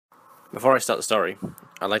Before I start the story,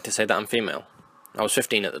 I'd like to say that I'm female. I was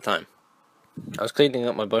 15 at the time. I was cleaning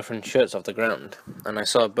up my boyfriend's shirts off the ground, and I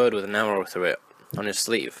saw a bird with an arrow through it on his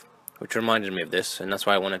sleeve, which reminded me of this, and that's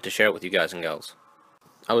why I wanted to share it with you guys and girls.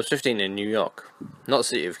 I was 15 in New York. Not the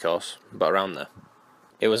city, of course, but around there.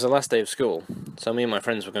 It was the last day of school, so me and my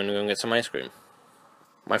friends were going to go and get some ice cream.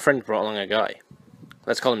 My friend brought along a guy.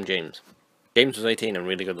 Let's call him James. James was 18 and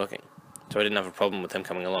really good looking, so I didn't have a problem with him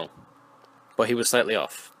coming along. But he was slightly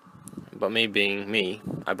off. But me being me,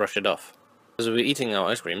 I brushed it off. As we were eating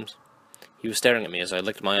our ice creams, he was staring at me as I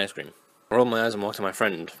licked my ice cream. I rolled my eyes and walked to my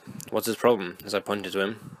friend. "What's his problem?" As I pointed to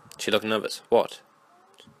him. She looked nervous. "What?"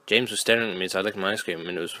 James was staring at me as I licked my ice cream,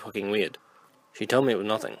 and it was fucking weird. She told me it was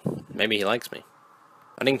nothing. Maybe he likes me.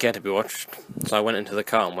 I didn't care to be watched, so I went into the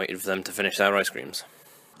car and waited for them to finish their ice creams.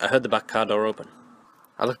 I heard the back car door open.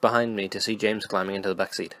 I looked behind me to see James climbing into the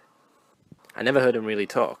back seat. I never heard him really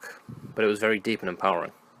talk, but it was very deep and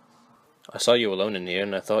empowering. "I saw you alone in here,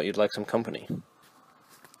 and I thought you'd like some company."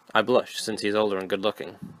 I blushed, since he's older and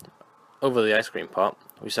good-looking. Over the ice cream part,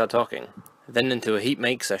 we started talking, then into a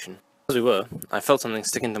heat-make session. As we were, I felt something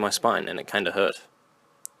stick into my spine, and it kinda hurt.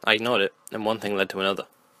 I ignored it, and one thing led to another.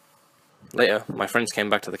 Later, my friends came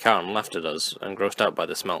back to the car and laughed at us, and grossed out by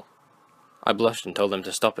the smell. I blushed and told them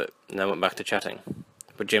to stop it, and then went back to chatting,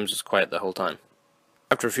 but James was quiet the whole time.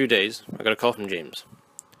 After a few days, I got a call from James.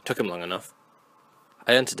 It took him long enough.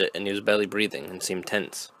 I entered it, and he was barely breathing and seemed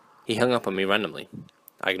tense. He hung up on me randomly.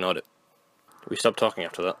 I ignored it. We stopped talking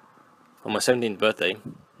after that. On my 17th birthday,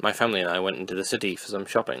 my family and I went into the city for some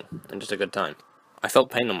shopping, and just a good time. I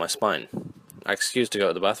felt pain on my spine. I excused to go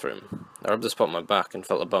to the bathroom. I rubbed the spot on my back and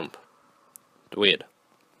felt a bump. Weird. I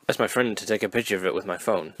asked my friend to take a picture of it with my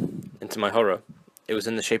phone, and to my horror, it was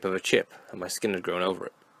in the shape of a chip, and my skin had grown over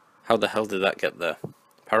it. How the hell did that get there?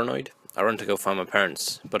 Paranoid? I run to go find my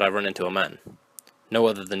parents, but I run into a man. No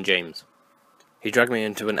other than James. He dragged me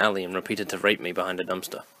into an alley and repeated to rape me behind a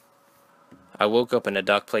dumpster. I woke up in a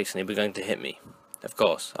dark place and he began to hit me. Of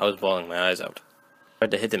course, I was bawling my eyes out. I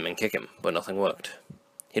tried to hit him and kick him, but nothing worked.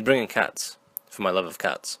 He'd bring in cats, for my love of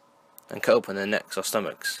cats, and cut open their necks or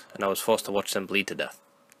stomachs, and I was forced to watch them bleed to death.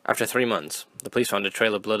 After 3 months, the police found a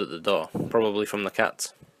trail of blood at the door, probably from the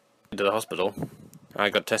cats. I went to the hospital. I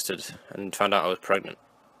got tested and found out I was pregnant.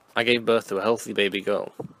 I gave birth to a healthy baby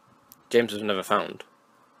girl. James was never found.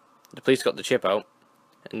 The police got the chip out,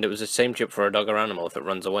 and it was the same chip for a dog or animal if it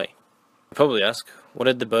runs away. You probably ask, what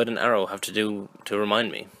did the bird and arrow have to do to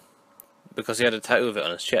remind me? Because he had a tattoo of it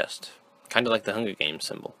on his chest, kinda like the Hunger Games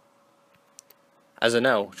symbol. As a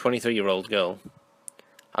now 23-year-old girl,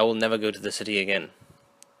 I will never go to the city again.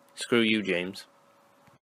 Screw you, James.